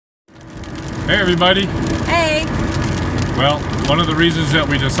Hey everybody. Hey. Well, one of the reasons that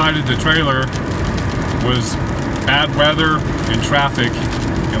we decided to trailer was bad weather and traffic,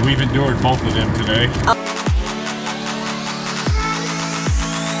 and we've endured both of them today.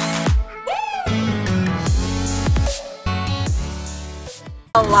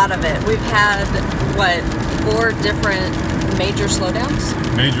 A lot of it. We've had, what, 4 different major slowdowns?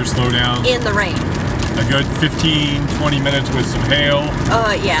 Major slowdowns. In the rain. A good 15-20 minutes with some hail.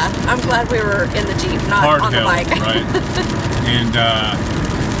 Yeah. I'm glad we were in the Jeep, not Hard on hail, the bike. Right. And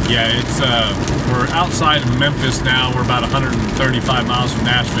yeah, it's we're outside of Memphis now. We're about 135 miles from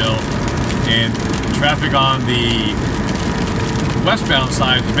Nashville, and traffic on the westbound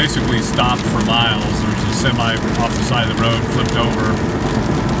side is basically stopped for miles. There's a semi off the side of the road flipped over,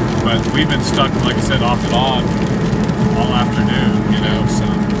 but we've been stuck, like I said, off and on all afternoon, you know.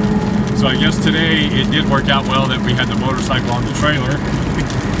 So I guess today it did work out well that we had the motorcycle on the trailer,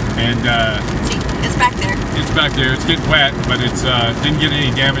 and see, it's back there. It's back there. It's getting wet, but it's didn't get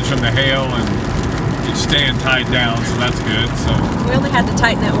any damage from the hail, and it's staying tied down, so that's good. So we only had to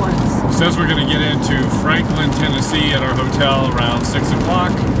tighten it once. It says we're going to get into Franklin, Tennessee at our hotel around 6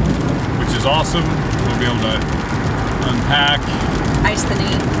 o'clock, which is awesome. We'll be able to unpack. Ice the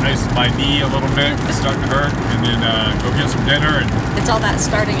knee. Ice my knee a little bit. It's starting to hurt. And then go get some dinner. And it's all that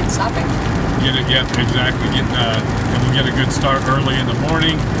starting and stopping. Get it, yeah, exactly. And we'll get a good start early in the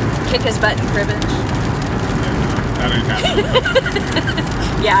morning. Kick his butt in cribbage. Yeah, that ain't happening.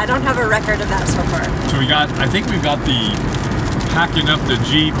 Yeah, I don't have a record of that so far. So I think we've got the packing up the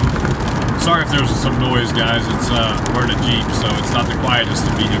Jeep. Sorry if there's some noise, guys. It's we're in a Jeep, so it's not the quietest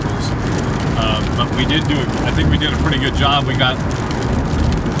of vehicles. But we did I think we did a pretty good job. We got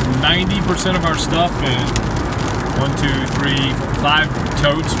 90% of our stuff in 1, 2, 3, 5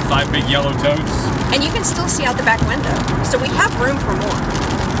 totes, 5 big yellow totes. And you can still see out the back window, so we have room for more.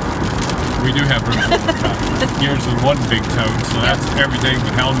 We do have room for more. Here's the one big tote, so that's everything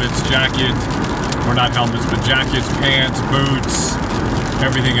with helmets, jackets, or not helmets, but jackets, pants, boots,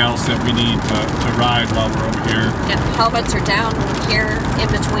 everything else that we need to ride while we're over here. Yeah, helmets are down here in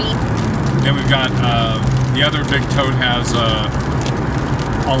between. Then we've got the other big tote has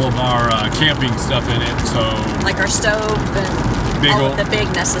all of our camping stuff in it, so like our stove and all of the big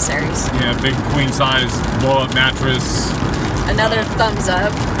necessaries. Yeah, big queen size blow-up mattress. Another thumbs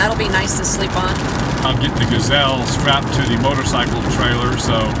up. That'll be nice to sleep on. I'm getting the Gazelle strapped to the motorcycle trailer,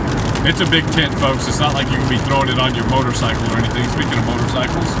 so it's a big tent, folks. It's not like you can be throwing it on your motorcycle or anything. Speaking of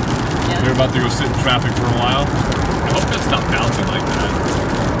motorcycles, We're about to go sit in traffic for a while. I hope that's not bouncing like that.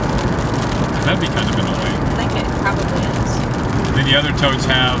 That'd be kind of annoying. I think it probably is. Then the other totes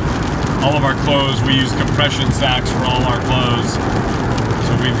have all of our clothes. We use compression sacks for all our clothes.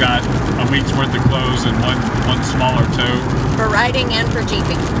 So we've got a week's worth of clothes in one smaller tote. For riding and for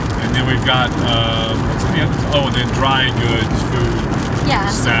jeeping. And then we've got, what's the other? Oh, and then dry goods, food,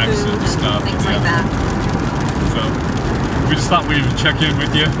 snacks food, and stuff. Things like that. So we just thought we'd check in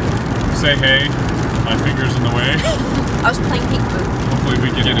with you, say hey. My finger's in the way. I was playing peekaboo. Hopefully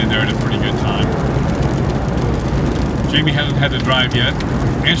we can get in there at a pretty good time. Jamie hasn't had to drive yet,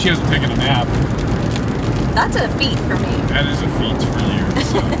 and she hasn't taken a nap. That's a feat for me. That is a feat for you.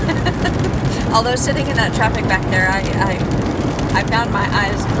 So. Although sitting in that traffic back there, I found my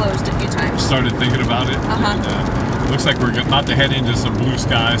eyes closed a few times. Started thinking about it. And, looks like we're about to head into some blue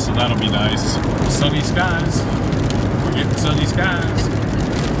skies, so that'll be nice. Sunny skies. We're getting sunny skies.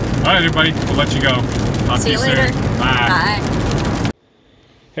 All right, everybody, we'll let you go. Talk See to you later. soon. Bye. Bye.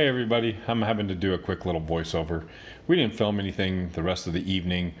 Hey everybody, I'm having to do a quick little voiceover. We didn't film anything the rest of the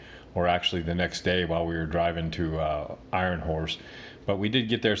evening or actually the next day while we were driving to Iron Horse, but we did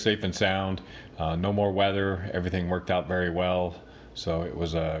get there safe and sound. No more weather, everything worked out very well, so it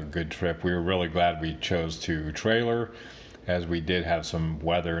was a good trip. We were really glad we chose to trailer, as we did have some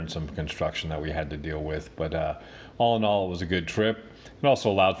weather and some construction that we had to deal with, but all in all it was a good trip. It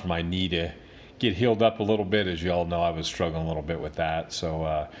also allowed for my knee to get healed up a little bit. As you all know, I was struggling a little bit with that,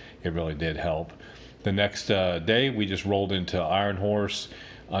 so it really did help. The next day we just rolled into Iron Horse,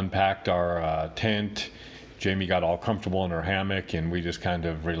 unpacked our tent. Jamie got all comfortable in her hammock, and we just kind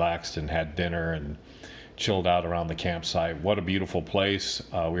of relaxed and had dinner and chilled out around the campsite. What a beautiful place.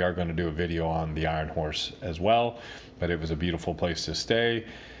 We are going to do a video on the Iron Horse as well, but it was a beautiful place to stay,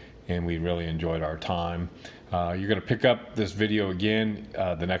 and we really enjoyed our time. You're going to pick up this video again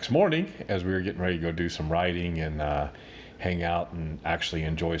the next morning as we were getting ready to go do some riding and hang out and actually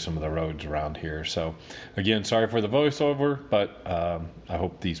enjoy some of the roads around here. So again, sorry for the voiceover, but I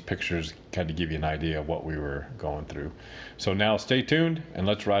hope these pictures kind of give you an idea of what we were going through. So now stay tuned and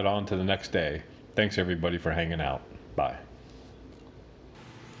let's ride on to the next day. Thanks everybody for hanging out. Bye.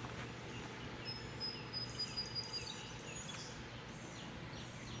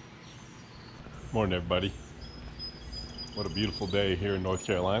 Morning, everybody. What a beautiful day here in North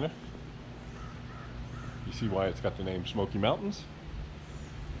Carolina. You see why it's got the name Smoky Mountains?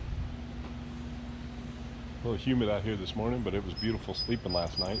 A little humid out here this morning, but it was beautiful sleeping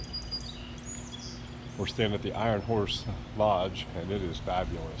last night. We're staying at the Iron Horse Lodge, and it is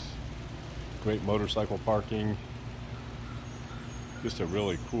fabulous. Great motorcycle parking. Just a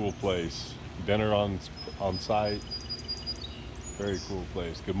really cool place. Dinner on site. Very cool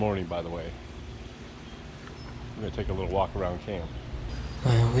place. Good morning, by the way. We're going to take a little walk around camp.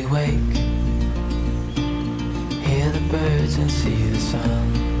 When we wake, hear the birds and see the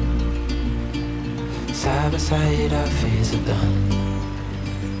sun. Side by side our fears are done.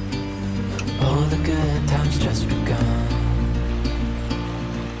 All the good times just begun.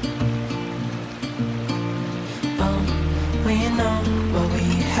 We know what we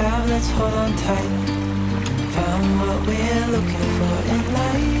have, let's hold on tight. Found what we're looking for in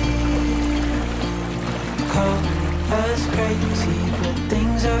life. Call us crazy, but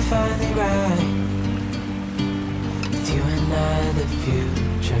things are finally right. With you and I, the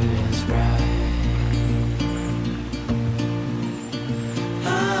future is bright.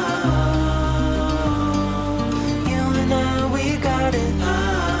 You and I, we got it.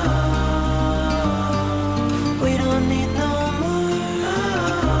 We don't need no more.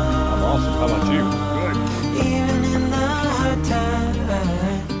 I'm awesome. How about you? Even in the hard time,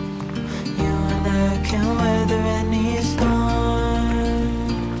 you and I can weather any storm.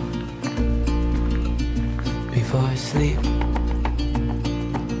 Before I sleep,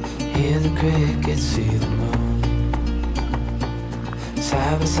 hear the crickets, see the moon.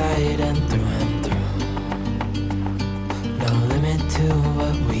 Side by side and through. No limit to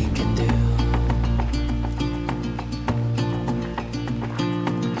what we can do.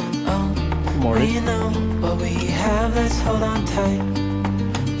 We know what we have, let's hold on tight.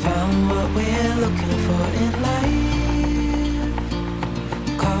 Found what we're looking for in life.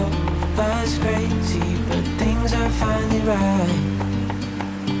 Call us crazy, but things are finally right.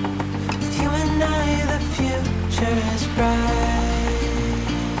 With you and I, the future is bright.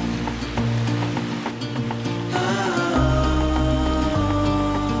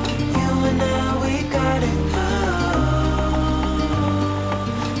 You and I, we got it.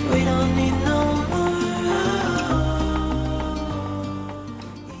 We don't need no.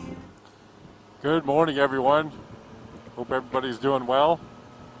 Good morning, everyone. Hope everybody's doing well.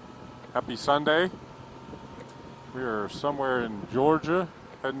 Happy Sunday. We are somewhere in Georgia,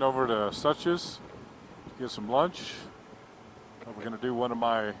 heading over to Suches to get some lunch. We're going to do one of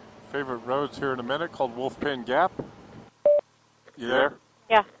my favorite roads here in a minute called Wolfpen Gap. You there?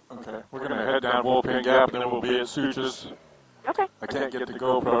 Yeah. Okay. We're going to head down Wolfpen Gap, and then we'll be at Suches. Okay. I can't get the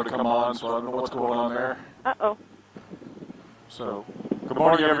GoPro to come on, so I don't know what's going on there. Uh-oh. So, good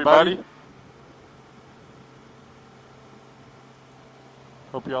morning, everybody.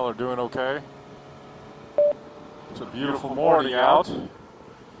 Hope y'all are doing okay. It's a beautiful morning out.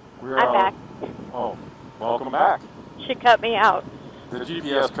 We're I'm back. Oh, welcome back. She cut me out. The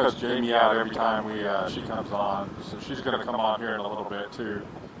GPS cuts Jamie out every time she comes on, so she's going to come on here in a little bit too.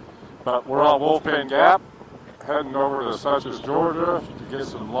 But we're on Wolfpen Gap, heading over to Suches, Georgia to get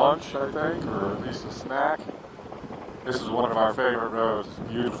some lunch, I think, or at least a snack. This is one of our favorite roads. It's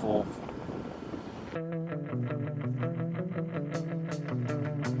beautiful.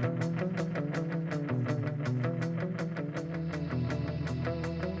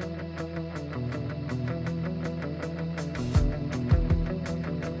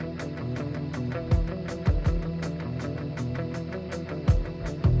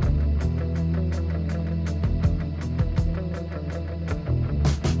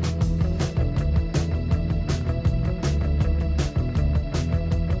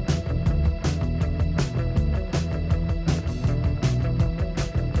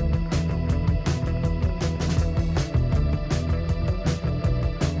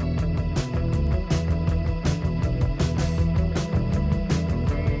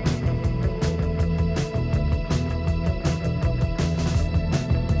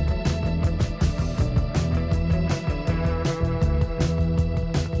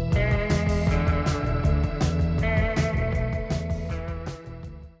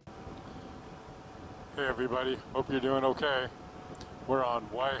 Everybody, hope you're doing okay. We're on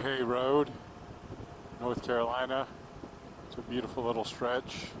Waihe Road, North Carolina. It's a beautiful little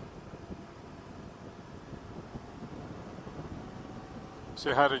stretch.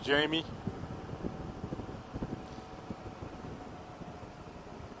 Say hi to Jamie.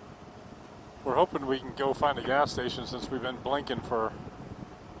 We're hoping we can go find a gas station since we've been blinking for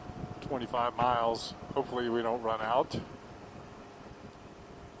 25 miles. Hopefully we don't run out.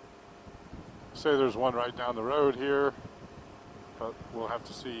 say there's one right down the road here, but we'll have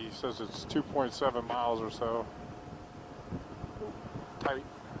to see. He says it's 2.7 miles or so. Tight.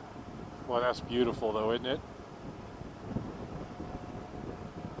 Well, that's beautiful though, isn't it?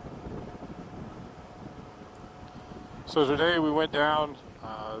 So today we went down,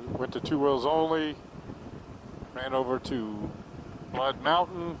 went to Two Wheels Only, ran over to Blood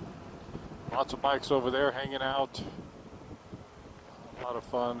Mountain. Lots of bikes over there hanging out. A lot of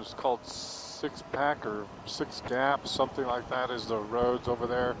fun. It's called Six Pack or Six Gap, something like that is the roads over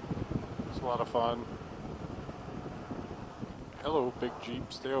there. It's a lot of fun. Hello, big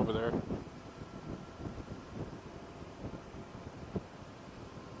Jeep. Stay over there.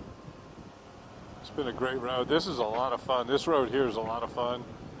 It's been a great road. This is a lot of fun. This road here is a lot of fun.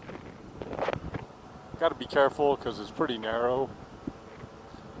 Got to be careful because it's pretty narrow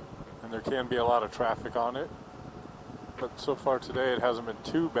and there can be a lot of traffic on it. But so far today it hasn't been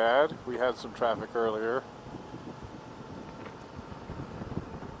too bad. We had some traffic earlier.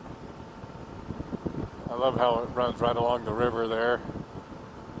 I love how it runs right along the river there.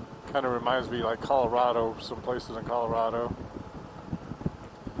 Kind of reminds me like Colorado, some places in Colorado.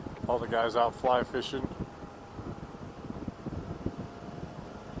 All the guys out fly fishing.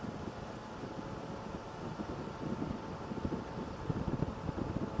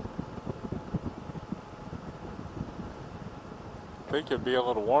 I think it'd be a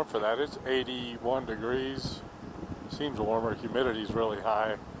little warm for that. It's 81 degrees. Seems warmer. Humidity's really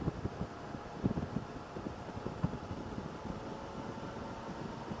high.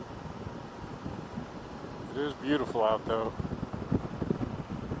 It is beautiful out though.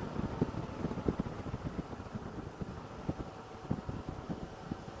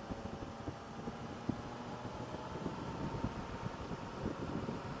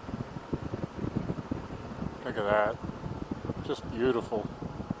 Look at that. Just beautiful.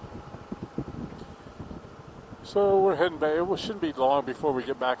 So we're heading back. It shouldn't be long before we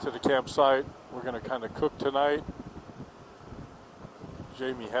get back to the campsite. We're going to kind of cook tonight.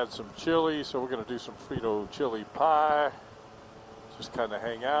 Jamie had some chili, so we're going to do some Frito chili pie. Just kind of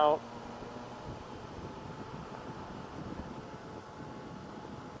hang out.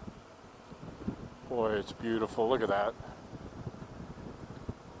 Boy, it's beautiful. Look at that.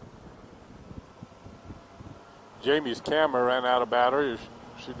 Jamie's camera ran out of battery.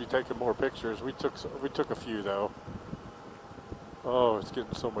 Should be taking more pictures. We took a few though. Oh, it's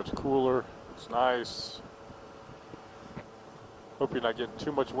getting so much cooler. It's nice. Hope you're not getting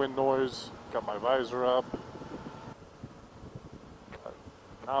too much wind noise. Got my visor up.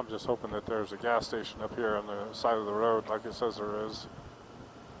 Now I'm just hoping that there's a gas station up here on the side of the road like it says there is.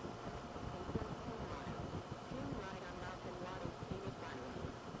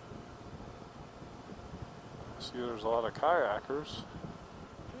 See, there's a lot of kayakers.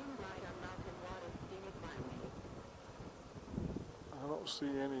 I don't see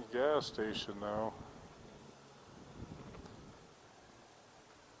any gas station though.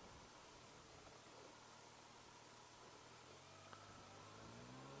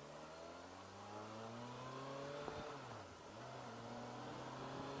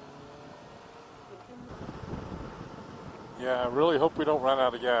 Yeah, I really hope we don't run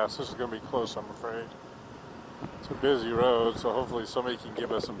out of gas. This is going to be close, I'm afraid. It's a busy road, so hopefully somebody can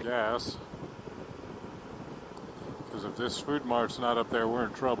give us some gas. Because if this food mart's not up there, we're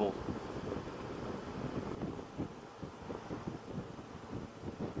in trouble.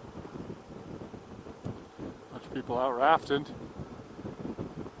 Bunch of people out rafting.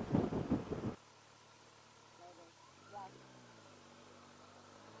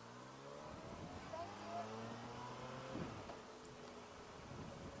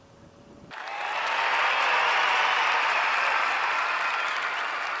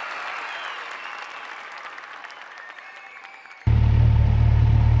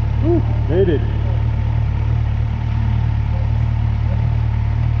 Made it.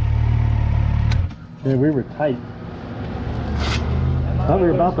 Yeah, we were tight. Thought we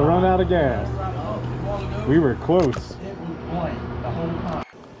were about to run out of gas. We were close.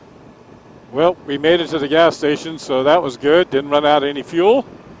 Well, we made it to the gas station, so that was good. Didn't run out of any fuel.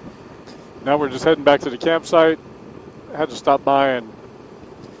 Now we're just heading back to the campsite. Had to stop by and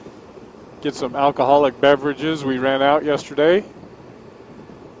get some alcoholic beverages. We ran out yesterday.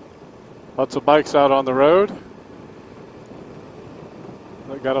 Lots of bikes out on the road.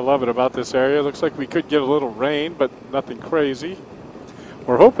 I gotta love it about this area. Looks like we could get a little rain, but nothing crazy.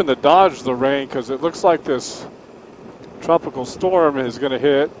 We're hoping to dodge the rain because it looks like this tropical storm is going to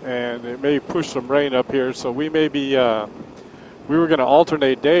hit and it may push some rain up here. So we may be, we were going to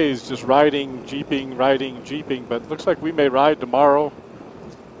alternate days just riding, jeeping, but looks like we may ride tomorrow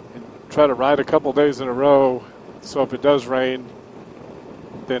and try to ride a couple days in a row. So if it does rain,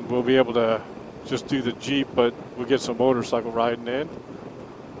 then we'll be able to just do the Jeep, but we'll get some motorcycle riding in.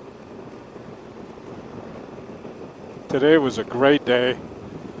 Today was a great day.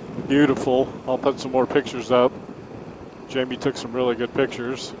 Beautiful. I'll put some more pictures up. Jamie took some really good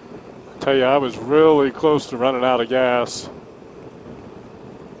pictures. I tell you, I was really close to running out of gas.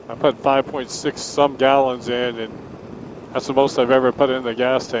 I put 5.6 some gallons in, and that's the most I've ever put in the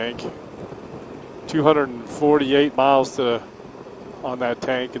gas tank. 248 miles on that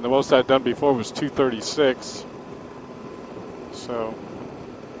tank, and the most I'd done before was 236. So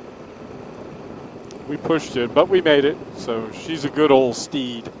we pushed it, but we made it. So she's a good old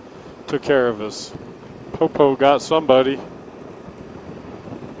steed. Took care of us. Popo got somebody.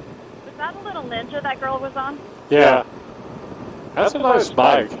 Was that a little Ninja that girl was on? Yeah. That's a nice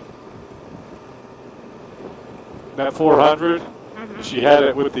bike. That 400, she had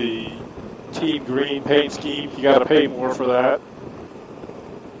it with the team green paint scheme. You got to pay more for that.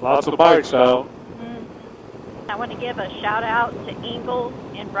 Lots of bikes out. I want to give a shout out to Ingalls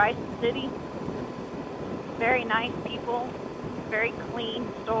in Bryson City. Very nice people. Very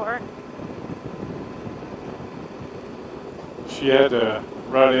clean store. She had to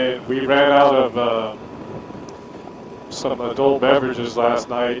run in. We ran out of some adult beverages last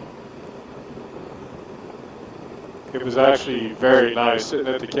night. It was actually very nice sitting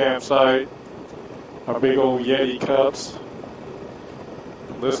at the campsite. Our big old Yeti cups.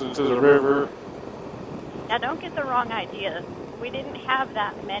 Listening to the river. Now don't get the wrong idea. We didn't have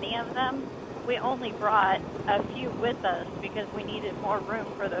that many of them. We only brought a few with us because we needed more room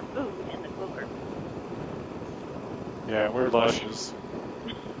for the food in the cooler. Yeah, we're luscious.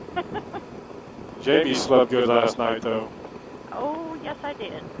 Jamie slept good last night, though. Oh, yes, I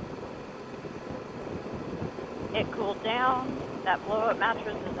did. It cooled down. That blow-up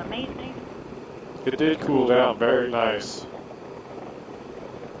mattress is amazing. It did cool down, very nice.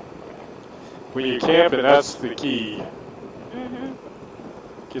 When you're camping, that's the key.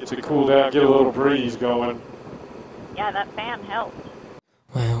 Get to cool down, get a little breeze going. Yeah, that fan helped.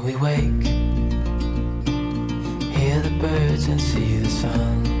 When we wake, hear the birds and see the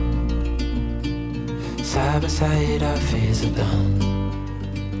sun. Side by side our fears are done.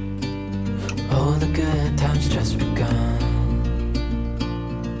 Oh, the good times just begun.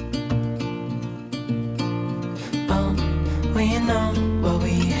 We know what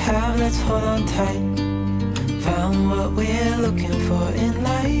we have, let's hold on tight. Found what we're looking for in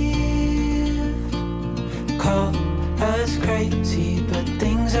life. Call us crazy, but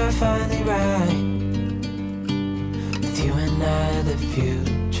things are finally right. With you and I, the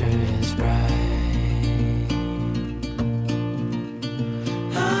future is bright.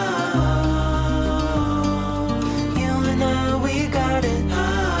 You and I, we got it.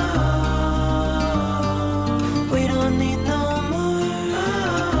 We don't need no more.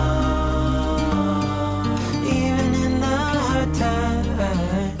 Even in the hard times,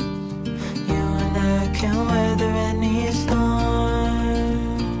 you and I can weather any storm.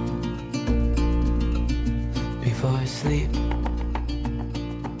 Before I sleep,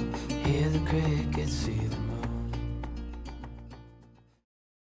 hear the crickets, see the moon.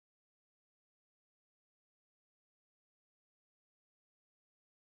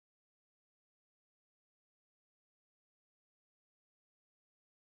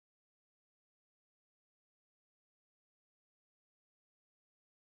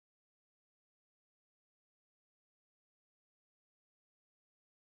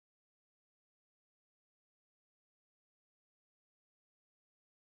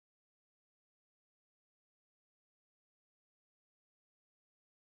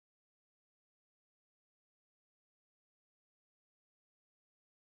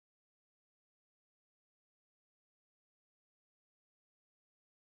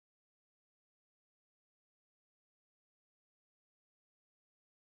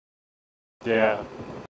 Yeah.